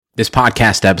This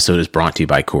podcast episode is brought to you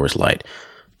by Coors Light.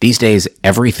 These days,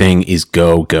 everything is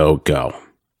go, go, go.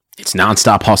 It's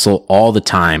nonstop hustle all the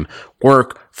time.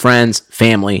 Work, friends,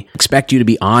 family expect you to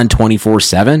be on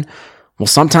 24/7. Well,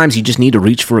 sometimes you just need to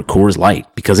reach for a Coors Light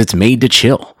because it's made to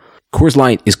chill. Coors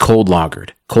Light is cold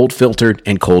lagered, cold filtered,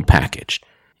 and cold packaged.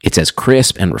 It's as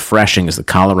crisp and refreshing as the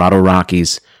Colorado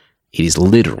Rockies. It is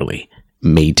literally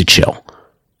made to chill.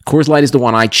 Coors Light is the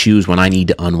one I choose when I need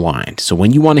to unwind. So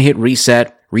when you want to hit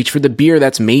reset, reach for the beer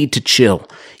that's made to chill.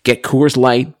 Get Coors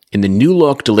Light in the new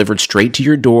look delivered straight to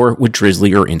your door with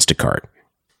Drizzly or Instacart.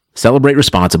 Celebrate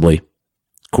responsibly.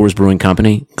 Coors Brewing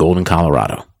Company, Golden,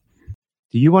 Colorado.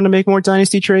 Do you want to make more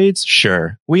Dynasty trades?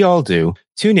 Sure, we all do.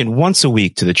 Tune in once a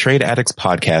week to the Trade Addicts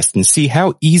podcast and see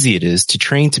how easy it is to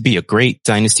train to be a great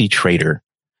Dynasty trader.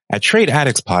 At Trade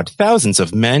Addicts Pod, thousands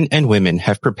of men and women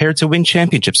have prepared to win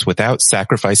championships without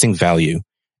sacrificing value.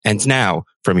 And now,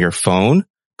 from your phone,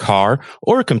 car,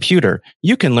 or computer,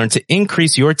 you can learn to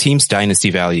increase your team's dynasty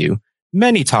value.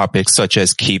 Many topics such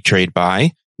as keep, trade,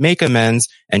 buy, make amends,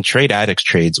 and Trade Addicts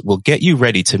trades will get you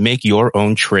ready to make your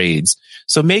own trades.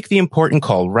 So make the important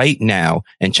call right now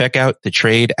and check out the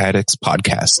Trade Addicts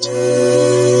podcast.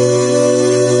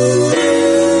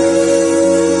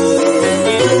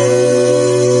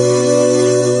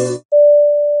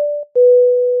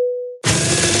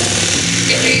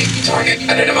 Target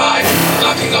identified.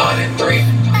 Locking on in 3,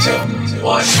 2,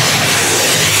 1.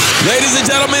 Ladies and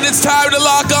gentlemen, it's time to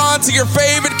lock on to your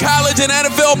favorite college and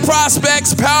NFL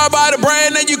prospects, powered by the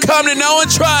brand that you come to know and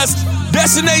trust,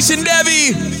 Destination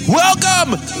Devy.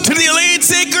 Welcome to the Elite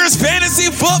Seekers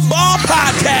Fantasy Football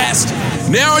Podcast.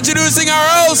 Now introducing our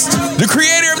host, the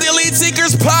creator of the Elite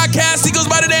Seekers Podcast. He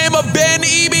goes by the name of Ben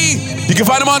Eby. You can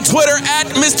find him on Twitter at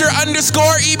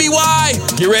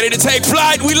Mr_EBY. Get ready to take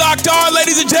flight. We locked on,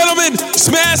 ladies and gentlemen.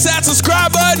 Smash that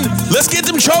subscribe button. Let's get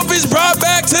them trophies brought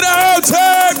back to the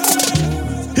hotel.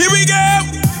 Here we go.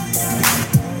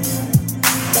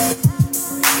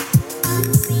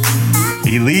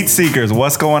 Elite Seekers,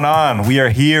 what's going on? We are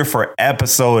here for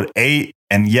episode 8.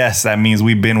 And yes, that means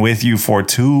we've been with you for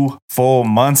 2 full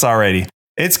months already.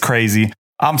 It's crazy.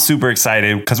 I'm super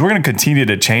excited because we're going to continue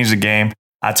to change the game.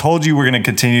 I told you we're going to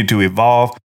continue to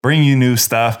evolve, bring you new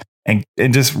stuff, and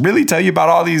just really tell you about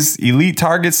all these elite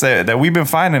targets that we've been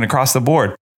finding across the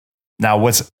board. Now,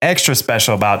 what's extra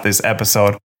special about this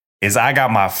episode is I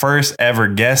got my first ever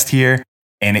guest here,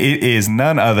 and it is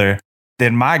none other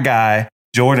than my guy,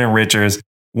 Jordan Richards,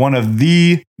 one of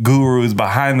the gurus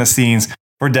behind the scenes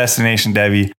for Destination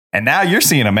Devy. And now you're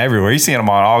seeing him everywhere. You're seeing him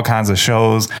on all kinds of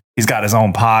shows. He's got his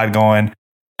own pod going.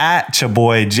 At your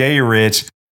boy, Jay Rich.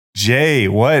 Jay,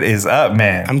 what is up,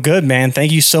 man? I'm good, man.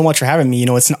 Thank you so much for having me. You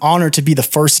know, it's an honor to be the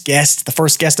first guest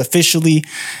officially.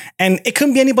 And it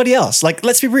couldn't be anybody else. Like,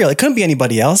 let's be real. It couldn't be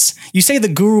anybody else. You say the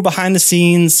guru behind the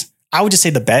scenes. I would just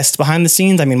say the best behind the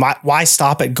scenes. I mean, why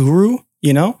stop at guru?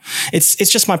 You know, it's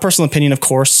just my personal opinion, of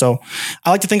course. So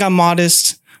I like to think I'm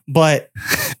modest, but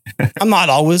I'm not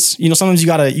always. You know, sometimes you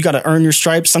gotta earn your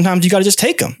stripes. Sometimes you gotta just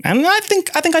take them. And I think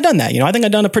I've done that. You know, I think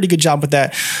I've done a pretty good job with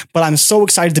that. But I'm so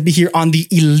excited to be here on the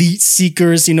Elite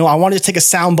Seekers. You know, I wanted to take a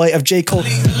soundbite of J. Cole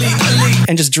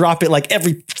and just drop it like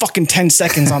every fucking 10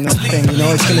 seconds on this thing. You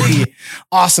know, it's gonna be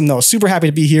awesome though. Super happy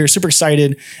to be here. Super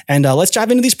excited. And let's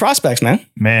dive into these prospects, man.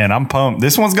 Man, I'm pumped.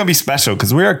 This one's gonna be special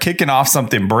because we are kicking off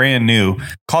something brand new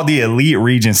called the Elite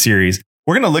Region Series.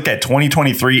 We're going to look at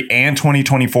 2023 and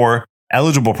 2024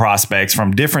 eligible prospects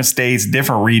from different states,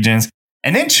 different regions,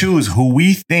 and then choose who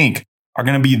we think are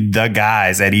going to be the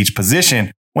guys at each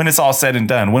position when it's all said and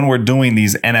done, when we're doing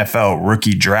these NFL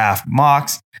rookie draft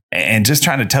mocks and just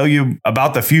trying to tell you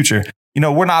about the future. You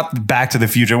know, we're not back to the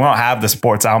future. We don't have the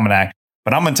sports almanac,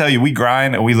 but I'm going to tell you, we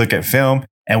grind and we look at film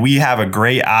and we have a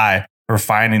great eye for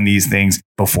finding these things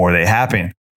before they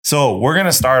happen. So we're going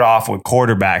to start off with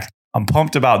quarterbacks. I'm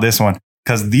pumped about this one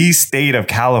because the state of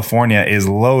California is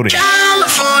loaded.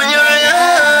 California,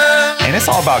 yeah. And it's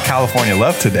all about California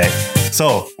love today.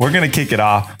 So we're going to kick it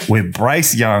off with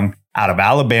Bryce Young out of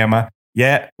Alabama.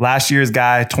 Yeah, last year's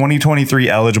guy, 2023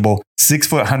 eligible, 6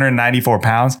 foot, 194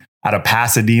 pounds out of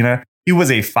Pasadena. He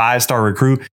was a 5-star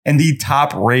recruit and the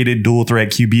top rated dual threat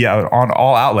QB out on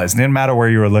all outlets. Didn't matter where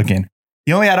you were looking.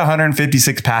 He only had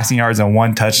 156 passing yards and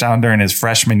 1 touchdown during his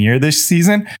freshman year this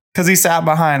season because he sat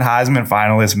behind Heisman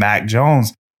finalist Mac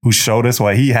Jones, who showed us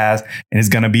what he has and is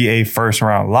going to be a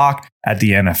first-round lock at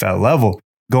the NFL level.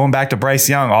 Going back to Bryce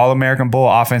Young, All-American Bowl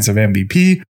Offensive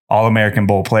MVP, All-American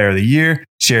Bowl Player of the Year,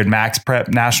 shared Max Prep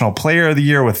National Player of the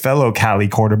Year with fellow Cali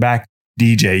quarterback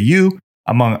DJU,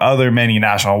 among other many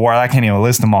national awards. I can't even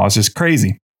list them all. It's just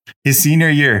crazy. His senior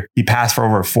year, he passed for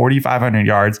over 4,500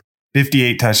 yards,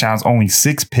 58 touchdowns, only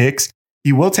 6 picks.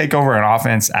 He will take over an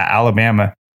offense at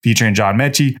Alabama featuring John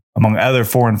Mechie, among other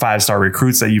 4- and 5-star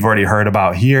recruits that you've already heard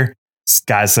about here.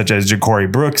 Guys such as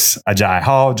Ja'Cory Brooks, Agiye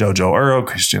Hall, JoJo Earl,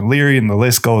 Christian Leary, and the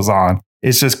list goes on.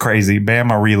 It's just crazy.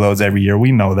 Bama reloads every year.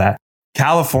 We know that.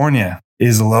 California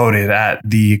is loaded at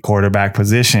the quarterback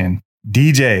position.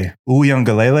 DJ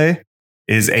Uiagalelei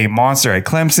is a monster at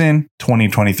Clemson,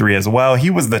 2023 as well. He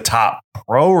was the top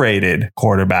pro-rated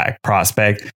quarterback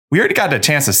prospect. We already got a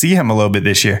chance to see him a little bit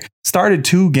this year. Started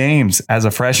 2 games as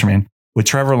a freshman with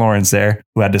Trevor Lawrence there,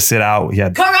 who had to sit out. He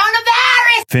had coronavirus.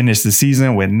 Finished the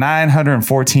season with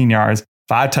 914 yards,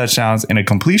 5 touchdowns, and a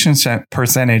completion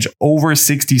percentage over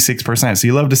 66%. So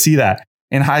you love to see that.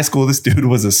 In high school, this dude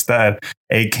was a stud,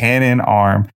 a cannon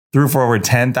arm, threw for over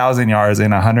 10,000 yards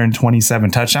and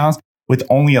 127 touchdowns with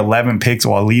only 11 picks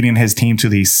while leading his team to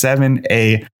the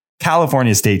 7A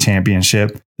California State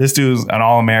Championship. This dude's an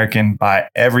All-American by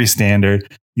every standard.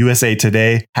 USA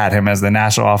Today had him as the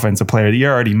National Offensive Player of the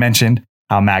Year. Already mentioned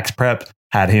how Max Prep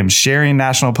had him sharing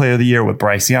National Player of the Year with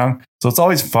Bryce Young. So it's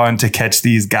always fun to catch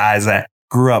these guys that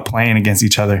grew up playing against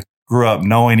each other, grew up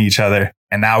knowing each other,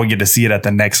 and now we get to see it at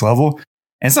the next level.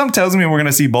 And something tells me we're going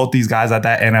to see both these guys at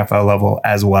that NFL level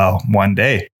as well one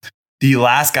day. The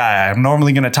last guy, I'm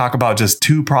normally going to talk about just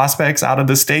 2 prospects out of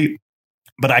the state,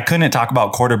 but I couldn't talk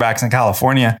about quarterbacks in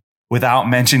California without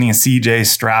mentioning CJ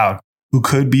Stroud, who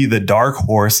could be the dark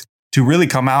horse to really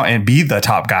come out and be the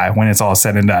top guy when it's all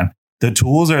said and done. The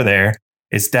tools are there.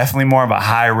 It's definitely more of a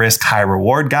high risk, high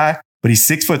reward guy, but he's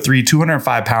 6'3",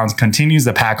 205 pounds, continues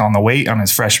to pack on the weight on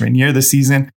his freshman year this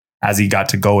season as he got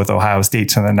to go with Ohio State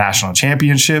to the national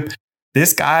championship.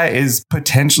 This guy is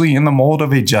potentially in the mold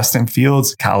of a Justin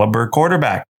Fields caliber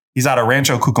quarterback. He's out of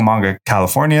Rancho Cucamonga,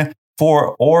 California,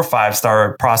 4- or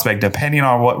 5-star prospect, depending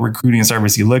on what recruiting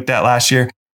service he looked at last year.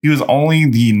 He was only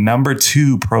the number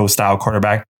 2 pro style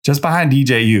quarterback, just behind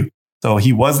DJU. So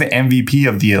he was the MVP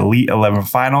of the Elite 11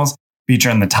 finals,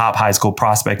 featuring the top high school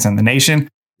prospects in the nation.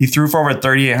 He threw for over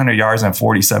 3,800 yards and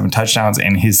 47 touchdowns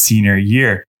in his senior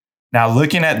year. Now,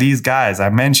 looking at these guys, I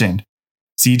mentioned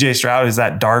CJ Stroud is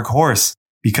that dark horse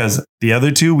because the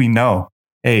other 2 we know,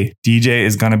 hey, DJ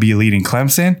is going to be leading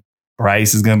Clemson.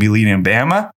 Bryce is going to be leading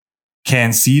Bama.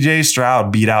 Can CJ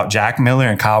Stroud beat out Jack Miller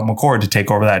and Kyle McCord to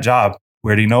take over that job? We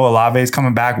already know Olave is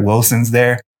coming back. Wilson's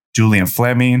there. Julian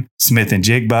Fleming, Smith and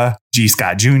Jigba, G.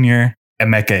 Scott Jr.,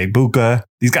 Emeka Egbuka.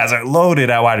 These guys are loaded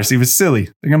at wide receiver. Silly.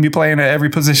 They're going to be playing at every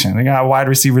position. They got wide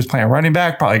receivers playing running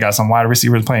back. Probably got some wide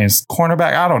receivers playing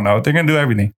cornerback. I don't know. They're going to do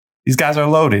everything. These guys are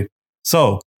loaded.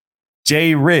 So,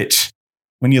 Jay Rich,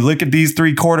 when you look at these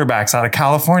 3 quarterbacks out of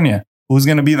California, who's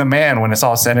going to be the man when it's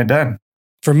all said and done?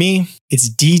 For me, it's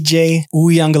DJ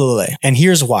Uiagalelei. And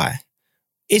here's why.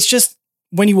 It's just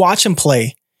when you watch him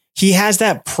play, he has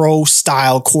that pro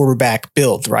style quarterback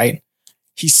build, right?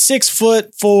 He's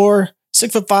 6'4",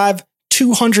 6'5",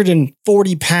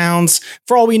 240 pounds.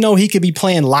 For all we know, he could be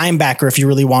playing linebacker if you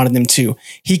really wanted him to.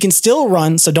 He can still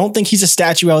run, so don't think he's a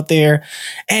statue out there.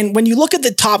 And when you look at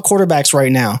the top quarterbacks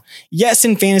right now, yes,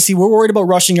 in fantasy, we're worried about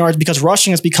rushing yards because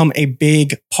rushing has become a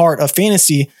big part of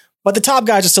fantasy. But the top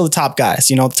guys are still the top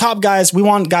guys. You know, the top guys, we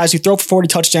want guys who throw for 40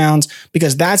 touchdowns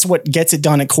because that's what gets it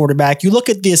done at quarterback. You look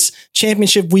at this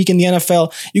championship week in the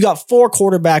NFL, you got 4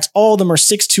 quarterbacks. All of them are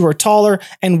 6'2" or taller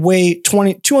and weigh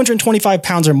 225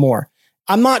 pounds or more.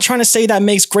 I'm not trying to say that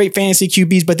makes great fantasy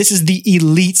QBs, but this is the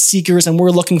elite seekers and we're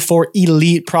looking for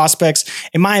elite prospects.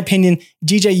 In my opinion,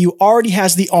 DJU already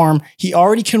has the arm. He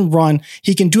already can run.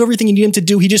 He can do everything you need him to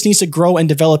do. He just needs to grow and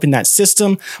develop in that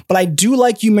system. But I do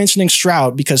like you mentioning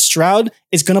Stroud because Stroud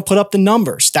is going to put up the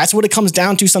numbers. That's what it comes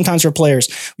down to sometimes for players.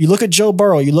 You look at Joe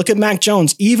Burrow, you look at Mac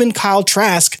Jones, even Kyle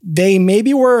Trask, they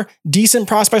maybe were decent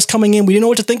prospects coming in. We didn't know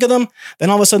what to think of them. Then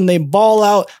all of a sudden they ball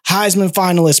out, Heisman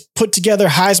finalists, put together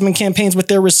Heisman campaigns with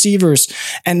their receivers.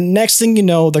 And next thing you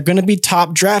know, they're going to be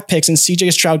top draft picks and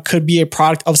CJ Stroud could be a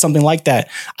product of something like that.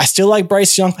 I still like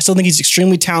Bryce Young. I still think he's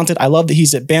extremely talented. I love that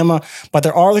he's at Bama, but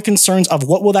there are the concerns of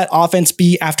what will that offense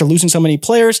be after losing so many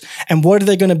players and what are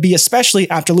they going to be, especially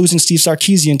after losing Steve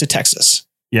Sarkisian to Texas.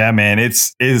 Yeah, man,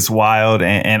 it's wild.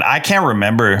 And I can't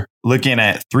remember looking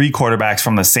at 3 quarterbacks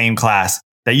from the same class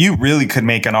that you really could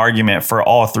make an argument for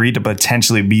all 3 to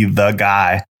potentially be the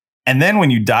guy. And then when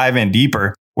you dive in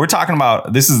deeper, we're talking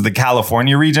about this is the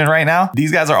California region right now.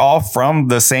 These guys are all from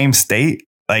the same state.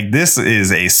 Like this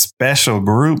is a special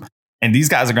group and these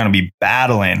guys are going to be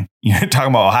battling. You're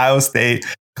talking about Ohio State,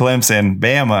 Clemson,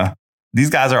 Bama. These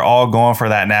guys are all going for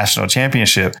that national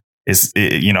championship.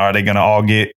 Are they going to all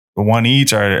get one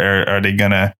each or are they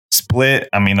going to split?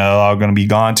 I mean, are they all going to be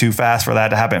gone too fast for that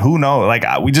to happen? Who knows? Like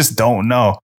we just don't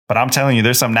know. But I'm telling you,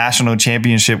 there's some national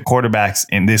championship quarterbacks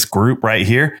in this group right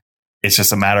here. It's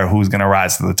just a matter of who's going to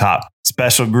rise to the top.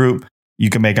 Special group, you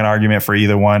can make an argument for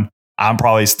either one. I'm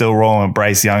probably still rolling with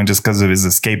Bryce Young just because of his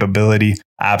escapability.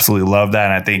 I absolutely love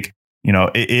that. And I think,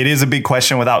 it is a big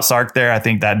question without Sark there. I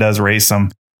think that does raise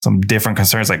some different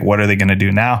concerns, like what are they going to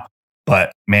do now?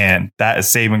 But man, that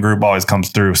Saban group always comes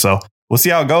through. So we'll see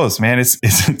how it goes, man.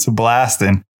 It's a blast.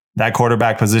 And that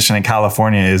quarterback position in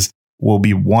California will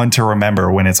be one to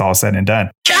remember when it's all said and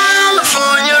done.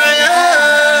 California,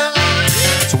 yeah.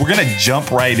 So we're going to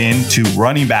jump right into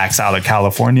running backs out of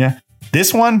California.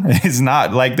 This one is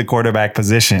not like the quarterback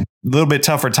position. A little bit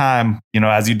tougher time,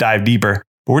 as you dive deeper.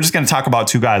 But we're just going to talk about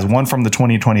two guys, one from the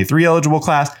 2023 eligible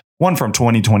class, one from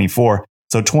 2024.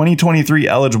 So 2023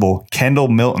 eligible, Kendall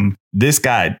Milton. This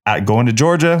guy going to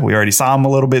Georgia. We already saw him a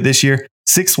little bit this year.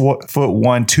 6'1",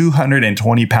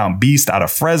 220-pound beast out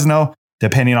of Fresno.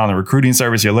 Depending on the recruiting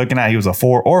service you're looking at, he was a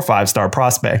 4 or 5-star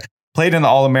prospect. Played in the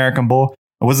All-American Bowl.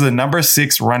 Was the number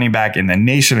 6 running back in the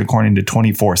nation, according to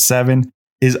 24/7.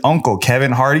 His uncle,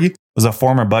 Kevin Hardy, was a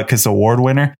former Butkus Award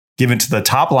winner, given to the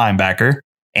top linebacker,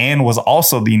 and was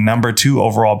also the number 2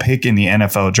 overall pick in the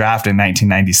NFL draft in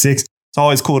 1996. It's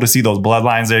always cool to see those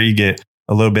bloodlines there. You get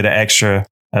a little bit of extra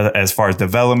as far as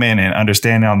development and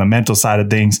understanding on the mental side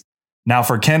of things. Now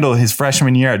for Kendall, his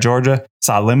freshman year at Georgia,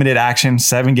 saw limited action,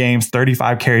 7 games,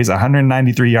 35 carries,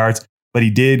 193 yards, but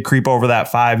he did creep over that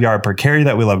 5-yard per carry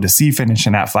that we love to see,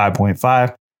 finishing at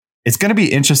 5.5. It's going to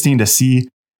be interesting to see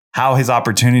how his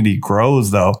opportunity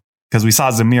grows, though, because we saw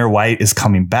Zamir White is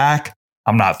coming back.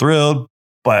 I'm not thrilled,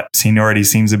 but seniority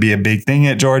seems to be a big thing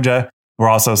at Georgia. We're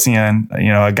also seeing,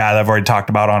 a guy that I've already talked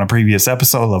about on a previous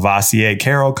episode, Lavassier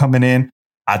Carroll, coming in.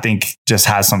 I think just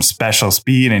has some special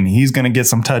speed and he's going to get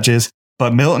some touches.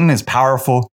 But Milton is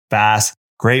powerful, fast,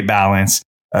 great balance,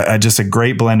 just a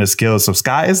great blend of skills. So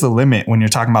sky is the limit when you're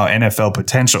talking about NFL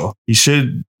potential. He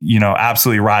should,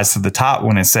 absolutely rise to the top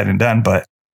when it's said and done. But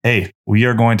hey, we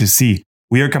are going to see.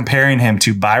 We are comparing him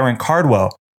to Byron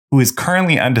Cardwell, who is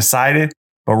currently undecided,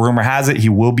 but rumor has it he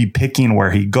will be picking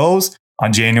where he goes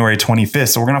on January 25th.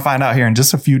 So we're going to find out here in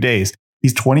just a few days.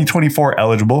 He's 2024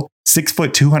 eligible, 6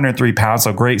 foot, 203 pounds.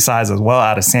 So great size as well,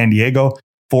 out of San Diego,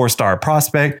 4-star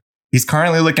prospect. He's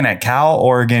currently looking at Cal,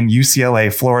 Oregon,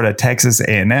 UCLA, Florida, Texas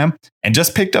A&M, and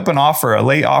just picked up a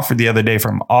late offer the other day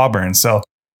from Auburn. So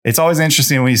it's always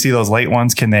interesting when you see those late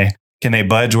ones. Can they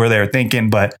budge where they're thinking?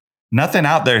 But nothing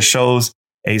out there shows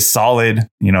a solid,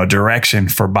 direction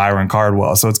for Byron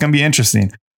Cardwell. So it's going to be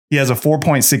interesting. He has a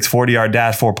 4.6 40-yard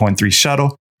dash, 4.3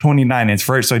 shuttle, 29-inch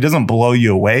vert. So he doesn't blow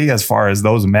you away as far as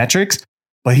those metrics,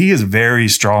 but he is very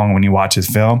strong when you watch his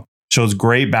film. Shows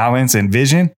great balance and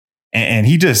vision, and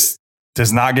he just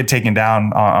does not get taken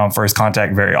down on first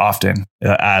contact very often.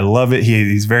 I love it.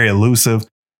 He's very elusive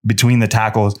between the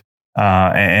tackles,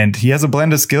 and he has a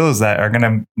blend of skills that are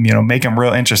going to make him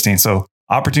real interesting. So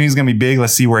opportunity is going to be big.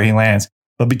 Let's see where he lands.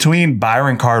 But between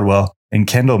Byron Cardwell and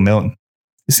Kendall Milton,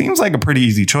 it seems like a pretty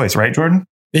easy choice, right, Jordan?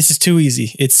 This is too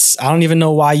easy. I don't even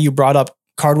know why you brought up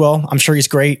Cardwell. I'm sure he's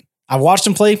great. I watched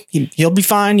him play. He'll be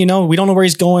fine. We don't know where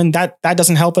he's going. That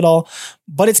doesn't help at all.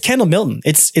 But it's Kendall Milton.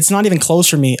 It's not even close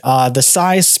for me. The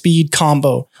size speed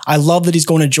combo. I love that he's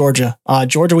going to Georgia.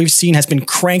 Georgia, we've seen, has been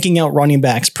cranking out running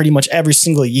backs pretty much every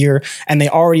single year, and they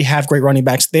already have great running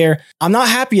backs there. I'm not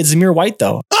happy at Zamir White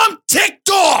though. I'm ticked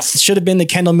off. It should have been the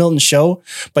Kendall Milton show,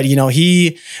 but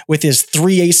he, with his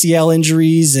 3 ACL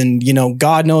injuries and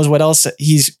God knows what else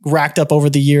he's racked up over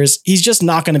the years, he's just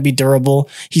not going to be durable.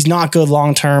 He's not good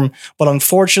long term. But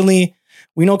unfortunately,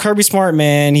 we know Kirby Smart,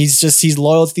 man. He's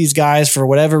loyal to these guys for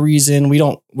whatever reason. We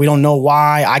don't know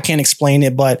why. I can't explain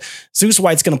it, but Zeus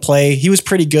White's going to play. He was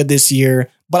pretty good this year,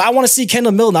 but I want to see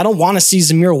Kendall Milton. I don't want to see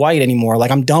Zamir White anymore.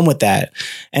 Like, I'm done with that.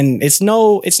 And it's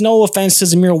no offense to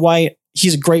Zamir White.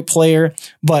 He's a great player,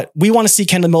 but we want to see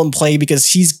Kendall Milton play because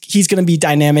he's going to be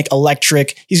dynamic,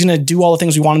 electric. He's going to do all the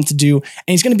things we want him to do, and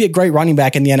he's going to be a great running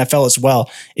back in the NFL as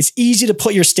well. It's easy to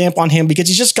put your stamp on him because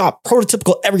he's just got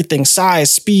prototypical everything: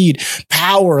 size, speed,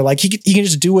 power. Like, he can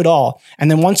just do it all. And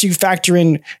then once you factor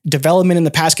in development in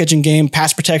the pass catching game,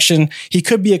 pass protection, he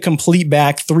could be a complete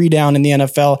back, 3 down in the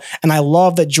NFL. And I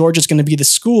love that Georgia's going to be the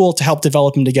school to help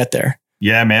develop him to get there.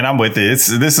 Yeah, man, I'm with it.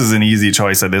 This is an easy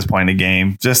choice at this point in the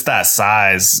game. Just that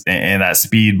size and that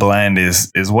speed blend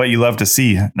is what you love to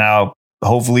see. Now,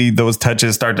 hopefully those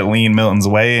touches start to lean Milton's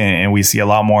way and we see a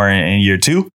lot more in year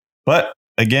 2. But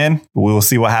again, we'll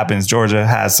see what happens. Georgia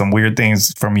has some weird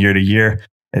things from year to year.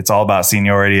 It's all about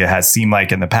seniority. It has seemed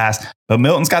like in the past. But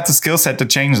Milton's got the skill set to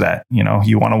change that.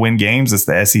 You want to win games. It's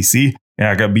the SEC. You're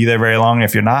not going to be there very long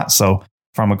if you're not. So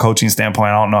from a coaching standpoint,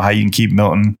 I don't know how you can keep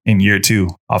Milton in year 2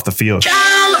 off the field.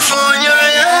 California!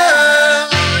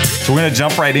 So we're going to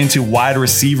jump right into wide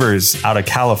receivers out of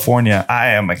California.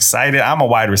 I am excited. I'm a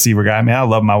wide receiver guy, man. I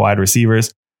love my wide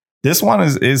receivers. This one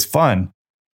is fun,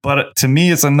 but to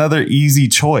me, it's another easy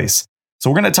choice. So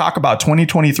we're going to talk about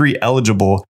 2023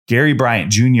 eligible Gary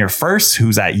Bryant Jr. first,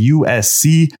 who's at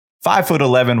USC,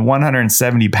 5'11",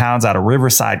 170 pounds out of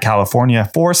Riverside,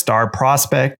 California, 4-star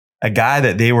prospect, a guy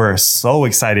that they were so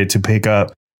excited to pick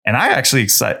up. And I actually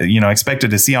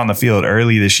expected to see on the field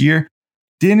early this year.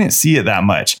 Didn't see it that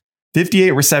much.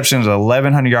 58 receptions,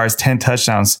 1,100 yards, 10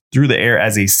 touchdowns through the air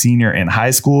as a senior in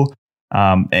high school.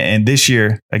 And this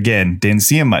year, again, didn't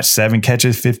see him much. 7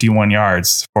 catches, 51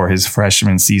 yards for his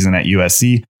freshman season at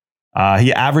USC.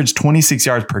 He averaged 26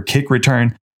 yards per kick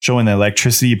return, showing the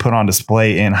electricity put on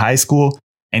display in high school.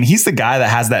 And he's the guy that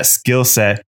has that skill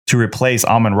set to replace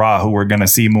Amon-Ra, who we're going to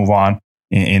see move on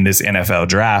in this NFL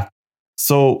draft.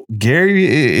 So Gary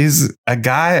is a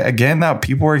guy, again, that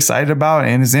people were excited about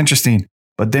and is interesting.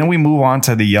 But then we move on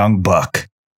to the young buck,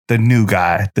 the new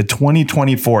guy, the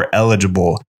 2024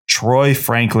 eligible Troy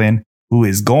Franklin, who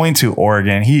is going to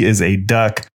Oregon. He is a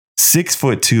duck,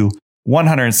 6'2",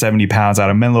 170 pounds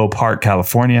out of Menlo Park,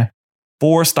 California,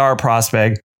 4-star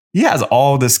prospect. He has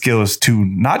all the skills to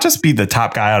not just be the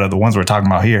top guy out of the ones we're talking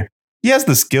about here. He has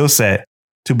the skill set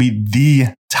to be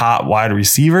the top wide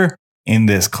receiver in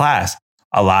this class.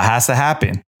 A lot has to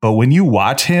happen, but when you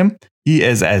watch him, he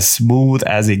is as smooth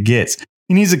as it gets.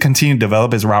 He needs to continue to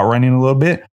develop his route running a little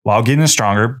bit while getting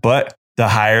stronger, but the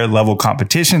higher level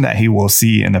competition that he will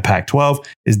see in the Pac-12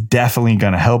 is definitely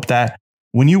going to help that.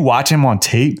 When you watch him on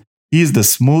tape, he is the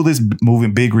smoothest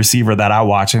moving big receiver that I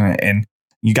watch. And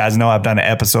you guys know I've done an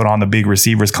episode on the big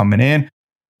receivers coming in.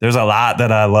 There's a lot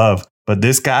that I love, but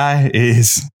this guy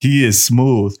is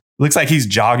smooth. Looks like he's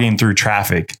jogging through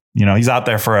traffic. You know, he's out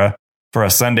there for a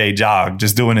Sunday jog,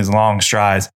 just doing his long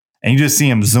strides. And you just see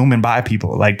him zooming by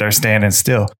people like they're standing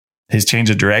still. His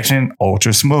change of direction,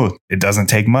 ultra smooth. It doesn't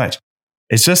take much.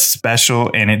 It's just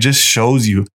special, and it just shows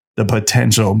you the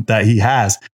potential that he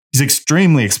has. He's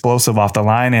extremely explosive off the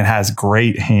line and has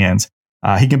great hands.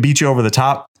 He can beat you over the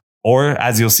top, or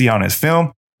as you'll see on his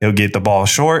film, he'll get the ball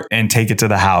short and take it to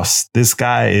the house. This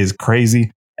guy is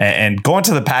crazy. And going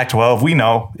to the Pac-12, we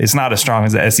know it's not as strong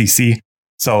as the SEC.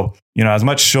 So, as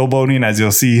much showboating as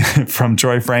you'll see from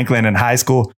Troy Franklin in high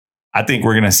school, I think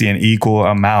we're going to see an equal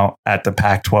amount at the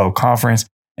Pac-12 conference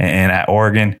and at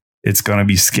Oregon. It's going to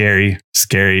be scary.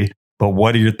 But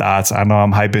what are your thoughts? I know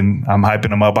I'm hyping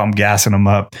him up. I'm gassing him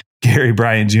up. Gary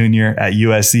Bryant Jr. at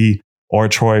USC or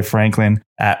Troy Franklin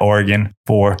at Oregon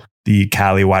for the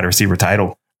Cali wide receiver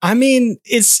title. I mean,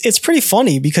 it's pretty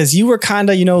funny because you were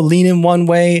kind of, leaning one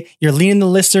way, you're leaning the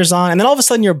listeners on, and then all of a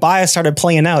sudden your bias started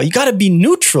playing out. You got to be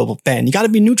neutral, Ben. You got to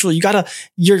be neutral.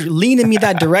 You're leaning me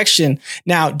that direction.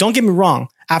 Now, don't get me wrong.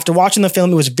 After watching the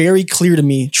film, it was very clear to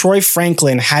me Troy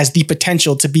Franklin has the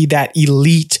potential to be that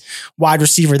elite wide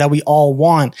receiver that we all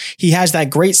want. He has that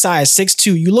great size,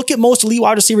 6'2". You look at most elite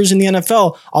wide receivers in the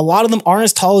NFL, a lot of them aren't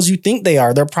as tall as you think they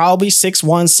are. They're probably 6'1",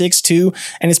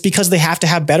 6'2", and it's because they have to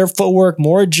have better footwork,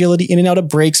 more agility in and out of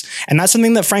breaks, and that's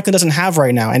something that Franklin doesn't have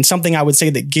right now, and something I would say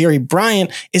that Gary Bryant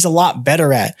is a lot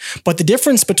better at. But the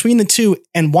difference between the two,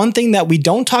 and one thing that we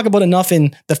don't talk about enough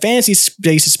in the fantasy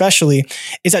space especially,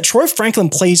 is that Troy Franklin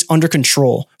plays under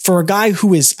control. For a guy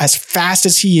who is as fast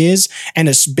as he is and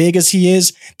as big as he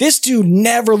is, this dude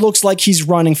never looks like he's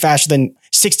running faster than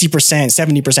 60%,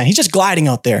 70%. He's just gliding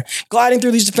out there, gliding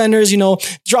through these defenders,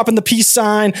 dropping the peace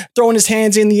sign, throwing his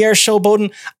hands in the air,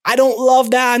 showboating. I don't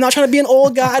love that. I'm not trying to be an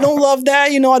old guy. I don't love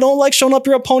that. I don't like showing up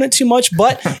your opponent too much,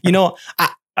 but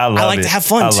I like to have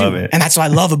fun too. And that's what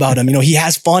I love about him. He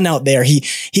has fun out there. He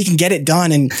can get it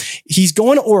done, and he's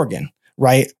going to Oregon.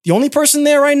 Right. The only person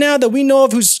there right now that we know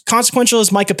of who's consequential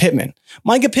is Micah Pittman.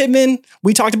 Micah Pittman,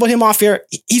 we talked about him off air.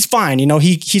 He's fine.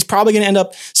 He's probably going to end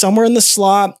up somewhere in the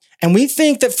slot. And we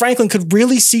think that Franklin could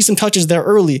really see some touches there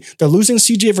early. They're losing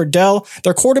CJ Verdell.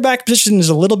 Their quarterback position is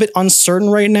a little bit uncertain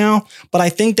right now, but I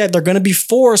think that they're going to be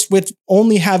forced with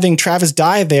only having Travis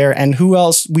Dye there and who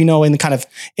else we know in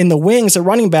the wings, the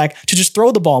running back, to just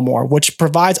throw the ball more, which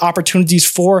provides opportunities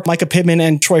for Micah Pittman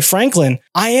and Troy Franklin.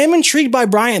 I am intrigued by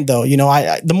Bryant though.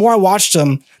 The more I watched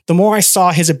him, the more I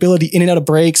saw his ability in and out of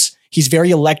breaks. He's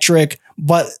very electric,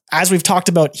 but as we've talked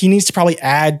about, he needs to probably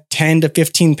add 10 to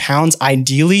 15 pounds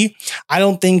ideally. I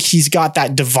don't think he's got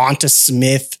that Devonta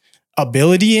Smith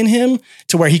ability in him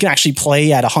to where he can actually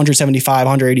play at 175,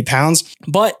 180 pounds.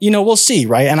 But, we'll see,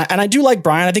 right? And I do like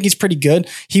Brian. I think he's pretty good.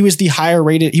 He was a high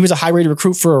rated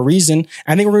recruit for a reason.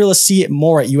 I think we're going to see it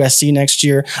more at USC next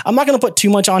year. I'm not going to put too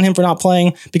much on him for not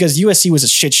playing because USC was a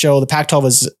shit show. The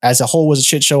Pac-12 as a whole was a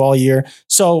shit show all year.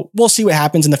 So we'll see what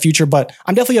happens in the future, but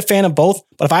I'm definitely a fan of both.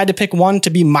 But if I had to pick one to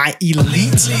be my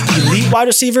elite wide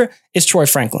receiver, it's Troy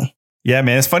Franklin. Yeah,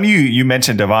 man. It's funny you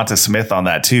mentioned Devonta Smith on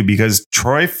that too, because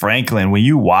Troy Franklin, when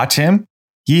you watch him,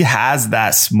 he has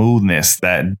that smoothness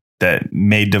that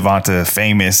made Devonta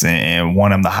famous and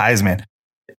won him the Heisman.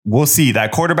 We'll see.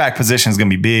 That quarterback position is going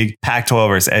to be big. Pac-12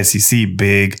 versus SEC,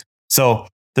 big. So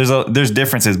there's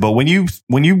differences. But when you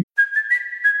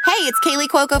Hey, it's Kaylee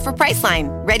Cuoco for Priceline.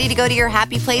 Ready to go to your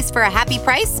happy place for a happy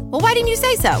price? Well, why didn't you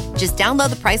say so? Just download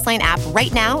the Priceline app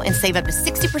right now and save up to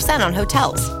 60% on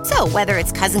hotels. So whether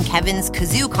it's Cousin Kevin's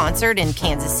Kazoo Concert in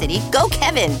Kansas City, go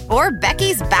Kevin, or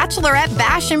Becky's Bachelorette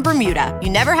Bash in Bermuda, you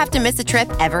never have to miss a trip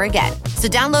ever again. So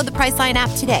download the Priceline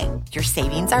app today. Your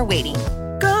savings are waiting.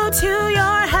 Go to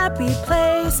your happy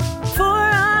place for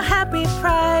a happy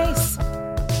price.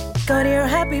 Go to your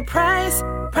happy price,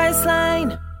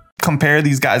 Priceline. compare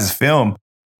these guys' film,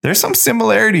 there's some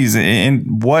similarities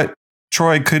in what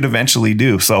Troy could eventually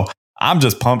do. So I'm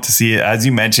just pumped to see it. As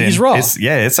you mentioned, he's raw.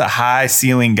 It's a high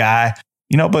ceiling guy,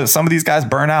 but some of these guys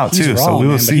burn out too. Raw, so we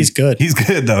will see. He's good. He's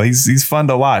good though. He's fun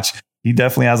to watch. He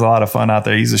definitely has a lot of fun out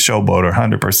there. He's a showboater,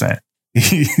 100%.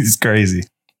 He's crazy.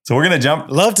 So we're going to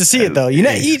jump. Love to see it though. You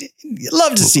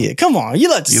love to see it. Come on. You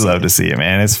love to see it,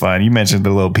 man. It's fun. You mentioned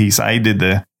the little piece. He did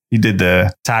the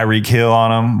Tyreek Hill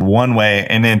on him one way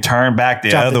and then turned back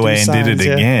the other way and did it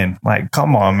again. Like,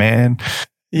 come on, man.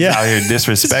 Yeah. Out here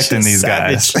disrespecting these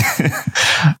guys.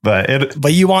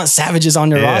 but you want savages on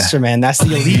your roster, man. That's the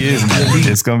elite. He is,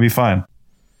 man. It's going to be fun.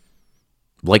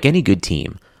 Like any good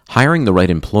team, hiring the right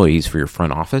employees for your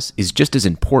front office is just as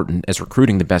important as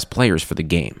recruiting the best players for the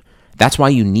game. That's why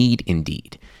you need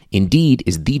Indeed. Indeed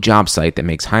is the job site that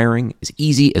makes hiring as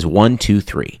easy as 1, 2,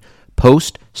 3.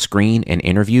 Post, screen, and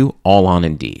interview all on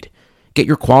Indeed. Get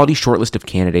your quality shortlist of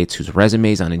candidates whose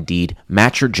resumes on Indeed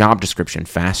match your job description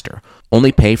faster.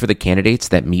 Only pay for the candidates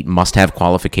that meet must-have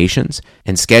qualifications,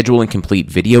 and schedule and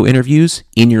complete video interviews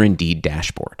in your Indeed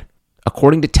dashboard.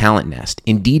 According to Talent Nest,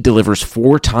 Indeed delivers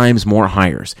 4 times more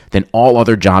hires than all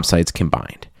other job sites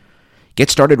combined. Get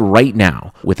started right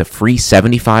now with a free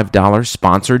 $75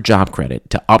 sponsored job credit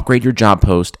to upgrade your job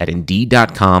post at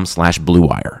Indeed.com/Blue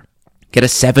Wire. Get a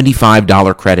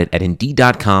 $75 credit at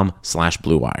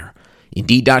Indeed.com/Blue Wire.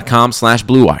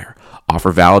 Indeed.com/Blue Wire.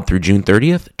 Offer valid through June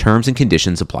 30th. Terms and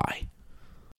conditions apply.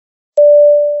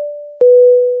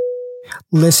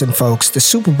 Listen, folks, the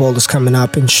Super Bowl is coming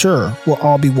up, and sure, we'll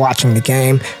all be watching the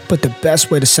game, but the best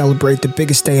way to celebrate the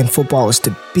biggest day in football is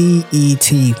to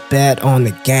bet on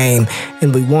the game.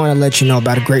 And we want to let you know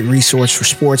about a great resource for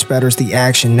sports bettors, the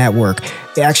Action Network.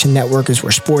 The Action Network is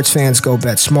where sports fans go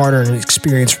bet smarter and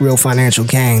experience real financial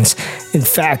gains. In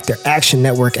fact, their Action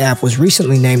Network app was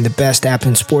recently named the best app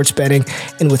in sports betting,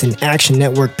 and with an Action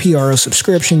Network PRO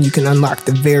subscription, you can unlock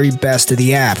the very best of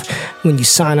the app. When you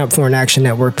sign up for an Action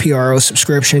Network PRO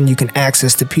subscription, you can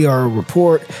access the PRO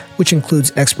report, which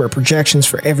includes expert projections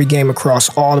for every game across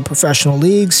all the professional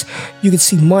leagues. You can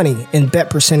see money and bet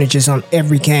percentages on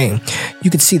every game.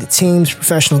 You can see the teams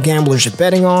professional gamblers are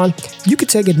betting on. You can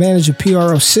take advantage of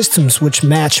PRO systems which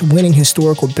match winning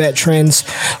historical bet trends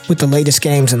with the latest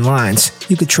games and lines.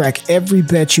 You can track every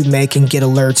bet you make and get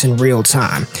alerts in real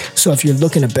time. So if you're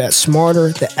looking to bet smarter,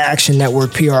 the Action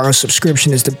Network PRO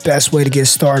subscription is the best way to get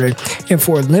started. And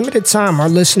for a limited time, our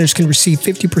listeners can receive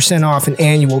 50% off an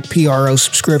annual PRO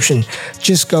subscription.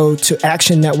 Just go to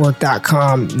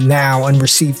actionnetwork.com now and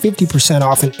receive 50%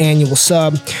 off an annual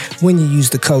sub when you use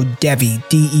the code DEVY,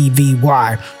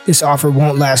 D-E-V-Y. This offer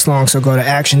won't last long, so go to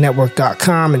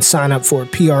actionnetwork.com and sign up for a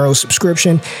PRO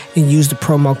subscription and use the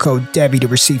promo code DEVY to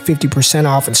receive 50%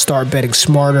 off and start betting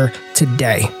smarter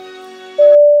today.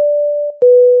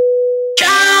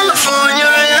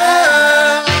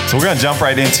 So we're going to jump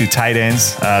right into tight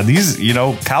ends.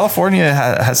 California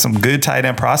has some good tight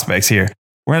end prospects here.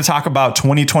 We're going to talk about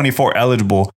 2024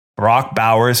 eligible Brock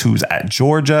Bowers, who's at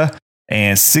Georgia,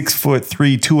 and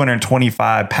 6'3",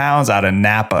 225 pounds out of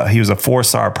Napa. He was a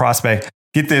 4-star prospect.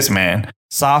 Get this, man.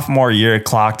 Sophomore year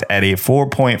clocked at a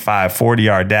 4.5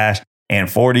 40-yard dash and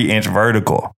 40-inch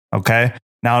vertical. Okay.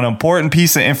 Now, an important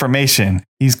piece of information.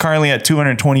 He's currently at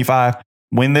 225.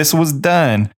 When this was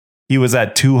done, he was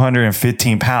at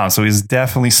 215 pounds. So he's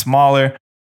definitely smaller,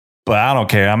 but I don't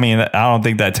care. I mean, I don't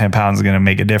think that 10 pounds is going to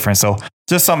make a difference. So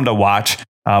just something to watch.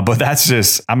 But that's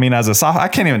just, as a sophomore, I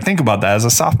can't even think about that. As a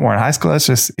sophomore in high school, that's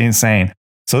just insane.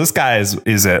 So this guy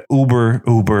is a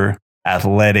uber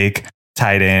athletic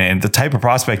tight end and the type of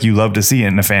prospect you love to see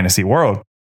in the fantasy world.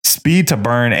 Speed to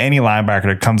burn any linebacker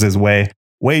that comes his way.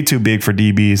 Way too big for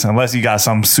DBs, unless you got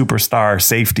some superstar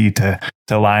safety to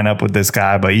line up with this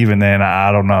guy. But even then,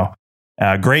 I don't know.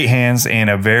 Great hands and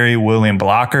a very willing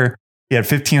blocker. He had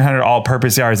 1,500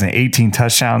 all-purpose yards and 18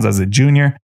 touchdowns as a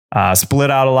junior.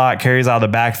 Split out a lot, carries out of the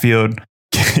backfield.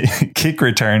 Kick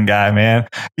return guy, man.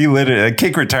 He literally a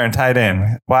kick return tight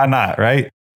end. Why not? Right?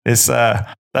 It's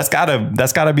that's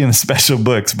gotta be in the special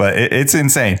books, but it's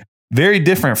insane. Very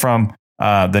different from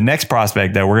the next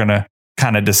prospect that we're gonna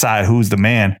kind of decide who's the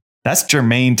man. That's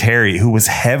Jermaine Terry, who was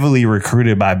heavily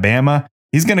recruited by Bama.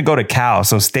 He's going to go to Cal.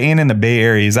 So staying in the Bay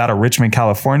Area, he's out of Richmond,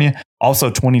 California. Also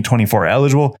 2024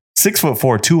 eligible,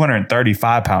 6'4",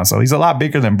 235 pounds. So he's a lot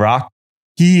bigger than Brock.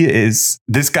 He is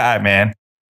this guy, man.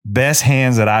 Best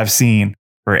hands that I've seen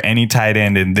for any tight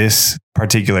end in this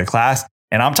particular class.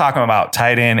 And I'm talking about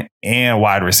tight end and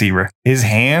wide receiver. His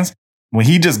hands, when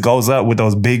he just goes up with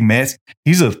those big mitts,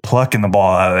 he's just plucking the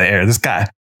ball out of the air. This guy,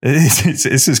 it's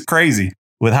just crazy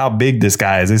with how big this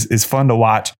guy is. It's fun to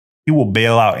watch. He will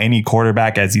bail out any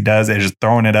quarterback as he does. They're just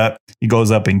throwing it up. He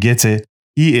goes up and gets it.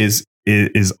 He is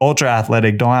ultra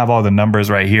athletic. Don't have all the numbers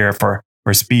right here for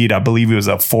speed. I believe he was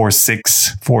a 4'6",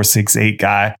 4'6", 8"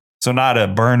 guy. So not a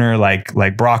burner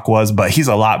like Brock was, but he's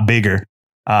a lot bigger.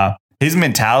 His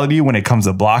mentality when it comes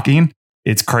to blocking,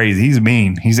 it's crazy. He's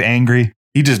mean. He's angry.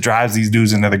 He just drives these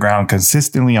dudes into the ground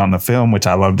consistently on the film, which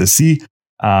I love to see.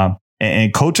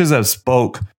 And coaches have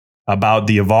spoke about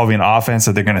the evolving offense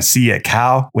that they're going to see at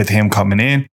Cal with him coming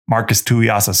in. Marcus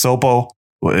Tuiasosopo,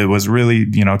 it was really,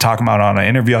 talking about on an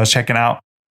interview I was checking out.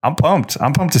 I'm pumped.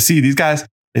 I'm pumped to see these guys.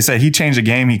 They said he changed the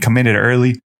game. He committed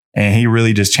early and he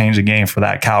really just changed the game for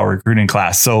that Cal recruiting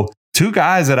class. So two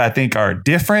guys that I think are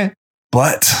different,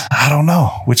 but I don't know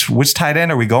which tight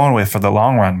end are we going with for the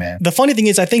long run, man. The funny thing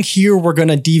is, I think here we're going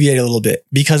to deviate a little bit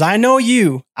because I know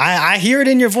you. I hear it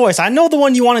in your voice. I know the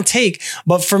one you want to take,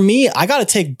 but for me, I got to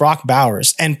take Brock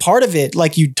Bowers. And part of it,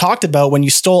 like you talked about when you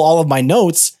stole all of my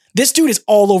notes, this dude is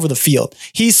all over the field.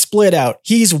 He's split out.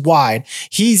 He's wide.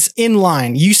 He's in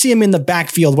line. You see him in the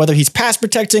backfield, whether he's pass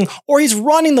protecting or he's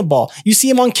running the ball. You see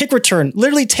him on kick return,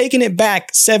 literally taking it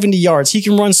back 70 yards. He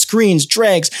can run screens,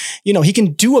 drags. He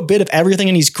can do a bit of everything,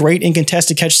 and he's great in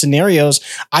contested catch scenarios.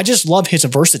 I just love his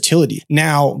versatility.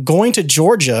 Now, going to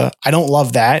Georgia, I don't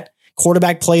love that.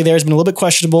 Quarterback play there has been a little bit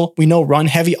questionable. We know run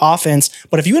heavy offense,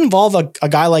 but if you involve a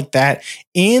guy like that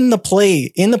in the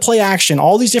play action,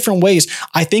 all these different ways,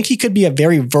 I think he could be a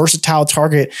very versatile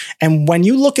target. And when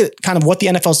you look at kind of what the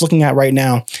NFL is looking at right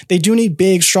now, they do need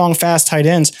big, strong, fast tight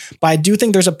ends, but I do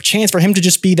think there's a chance for him to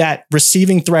just be that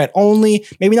receiving threat only,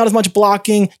 maybe not as much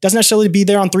blocking, doesn't necessarily be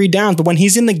there on 3 downs, but when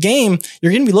he's in the game,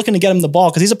 you're going to be looking to get him the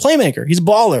ball because he's a playmaker. He's a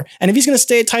baller. And if he's going to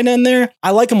stay at tight end there,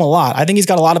 I like him a lot. I think he's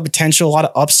got a lot of potential, a lot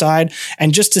of upside.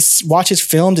 And just to watch his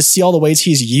film, to see all the ways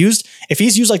he's used, if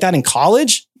he's used like that in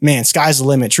college, man, sky's the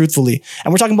limit, truthfully.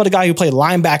 And we're talking about a guy who played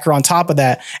linebacker on top of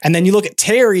that. And then you look at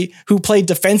Terry, who played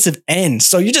defensive end.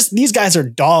 So these guys are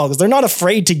dogs. They're not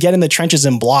afraid to get in the trenches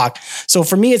and block. So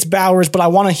for me, it's Bowers, but I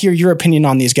want to hear your opinion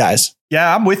on these guys.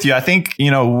 Yeah, I'm with you. I think,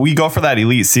 we go for that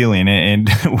elite ceiling. And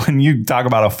when you talk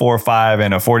about a 4.5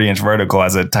 and a 40-inch vertical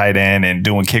as a tight end and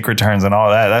doing kick returns and all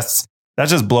that, that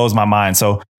just blows my mind.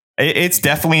 So it's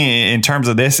definitely, in terms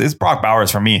of this, it's Brock Bowers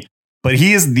for me. But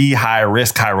he is the high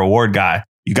risk, high reward guy.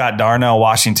 You got Darnell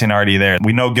Washington already there.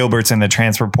 We know Gilbert's in the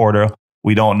transfer portal.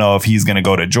 We don't know if he's going to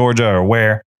go to Georgia or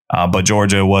where, but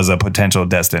Georgia was a potential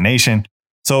destination.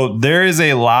 So there is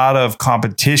a lot of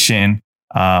competition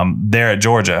there at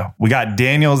Georgia. We got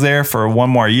Daniels there for one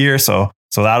more year, so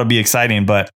that'll be exciting.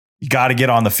 But you got to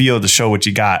get on the field to show what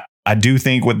you got. I do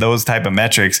think with those type of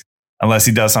metrics, unless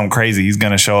he does something crazy, he's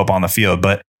going to show up on the field.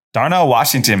 But Darnell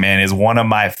Washington, man, is one of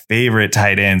my favorite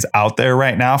tight ends out there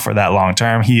right now for that long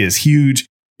term. He is huge.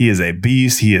 He is a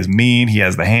beast. He is mean. He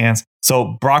has the hands.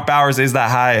 So Brock Bowers is that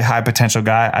high potential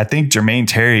guy. I think Jermaine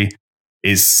Terry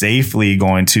is safely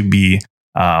going to be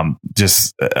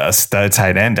just a stud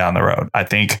tight end down the road. I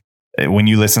think when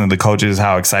you listen to the coaches,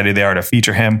 how excited they are to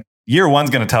feature him, year one's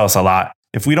going to tell us a lot.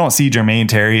 If we don't see Jermaine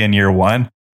Terry in year one,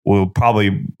 we'll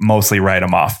probably mostly write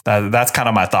him off. That's kind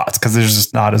of my thoughts because there's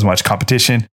just not as much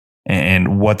competition.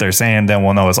 And what they're saying, then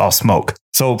we'll know it's all smoke.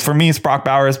 So for me, it's Brock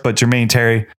Bowers, but Jermaine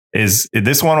Terry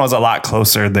this one was a lot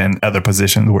closer than other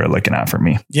positions we're looking at for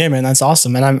me. Yeah, man, that's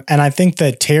awesome. And I think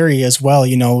that Terry as well,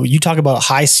 you talk about a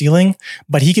high ceiling,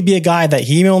 but he could be a guy that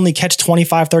he may only catch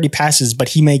 25, 30 passes, but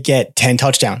he may get 10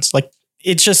 touchdowns. Like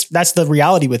it's just, that's the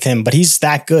reality with him, but he's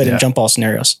that good in jump ball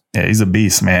scenarios. Yeah, he's a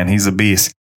beast, man. He's a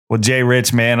beast. Well, Jay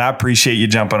Rich, man, I appreciate you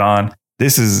jumping on.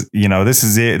 this is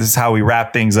it. This is how we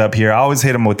wrap things up here. I always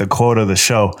hit them with the quote of the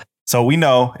show. So we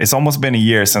know it's almost been a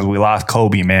year since we lost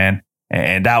Kobe, man.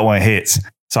 And that one hits.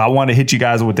 So I want to hit you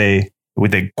guys with a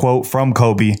quote from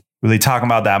Kobe, really talking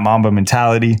about that Mamba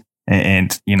mentality.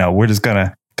 And we're just going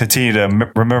to continue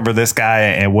to remember this guy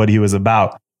and what he was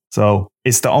about. So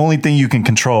it's the only thing you can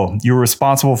control. You're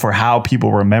responsible for how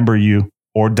people remember you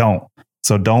or don't.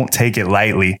 So don't take it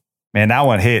lightly. Man, that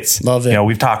one hits. Love it.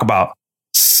 We've talked about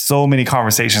so many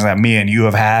conversations that me and you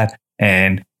have had,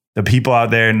 and the people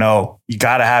out there know you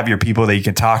got to have your people that you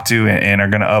can talk to and are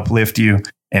going to uplift you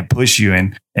and push you.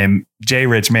 And Jay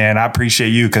Rich, man, I appreciate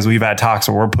you because we've had talks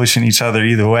where we're pushing each other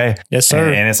either way. Yes,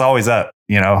 sir. And it's always up.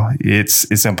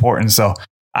 It's important. So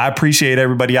I appreciate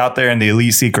everybody out there in the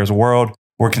Elite Seekers world.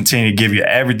 We're continuing to give you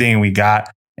everything we got.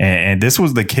 And this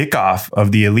was the kickoff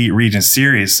of the Elite Region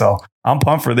series. So I'm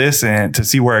pumped for this and to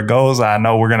see where it goes. I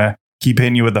know we're going to keep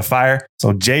hitting you with the fire.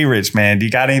 So Jay Rich, man, do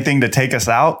you got anything to take us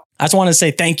out? I just want to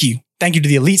say thank you. Thank you to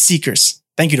the Elite Seekers.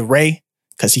 Thank you to Ray,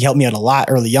 because he helped me out a lot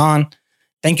early on.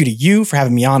 Thank you to you for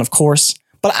having me on, of course.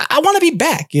 But I want to be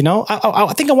back,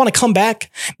 I think I want to come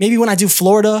back. Maybe when I do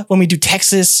Florida, when we do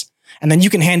Texas, and then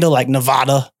you can handle like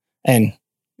Nevada and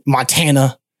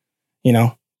Montana,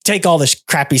 take all the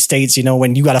crappy states,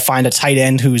 when you got to find a tight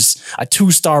end who's a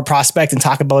 2-star prospect and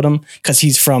talk about him because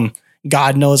he's from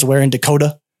God knows where in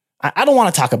Dakota. I don't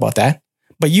want to talk about that.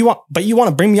 But you want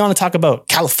to bring me on to talk about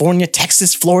California,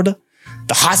 Texas, Florida,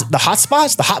 the hot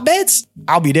spots, the hotbeds?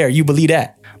 I'll be there. You believe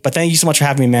that. But thank you so much for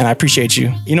having me, man. I appreciate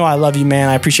you. I love you, man.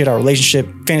 I appreciate our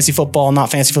relationship. Fantasy football,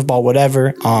 not fantasy football,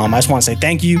 whatever. I just want to say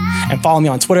thank you and follow me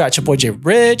on Twitter at your boy Jay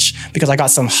Rich, because I got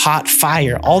some hot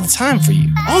fire all the time for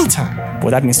you. All the time.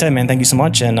 With that being said, man, thank you so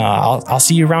much. And I'll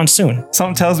see you around soon.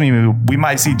 Something tells me we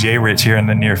might see Jay Rich here in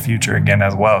the near future again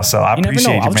as well. So I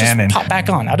appreciate you, I'll man. Just pop back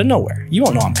on out of nowhere. You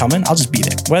won't know I'm coming. I'll just be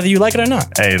there, whether you like it or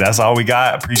not. Hey, that's all we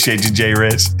got. Appreciate you, Jay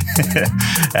Rich.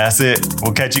 That's it.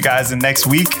 We'll catch you guys in next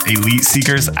week. Elite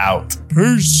Seekers out.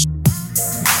 Peace.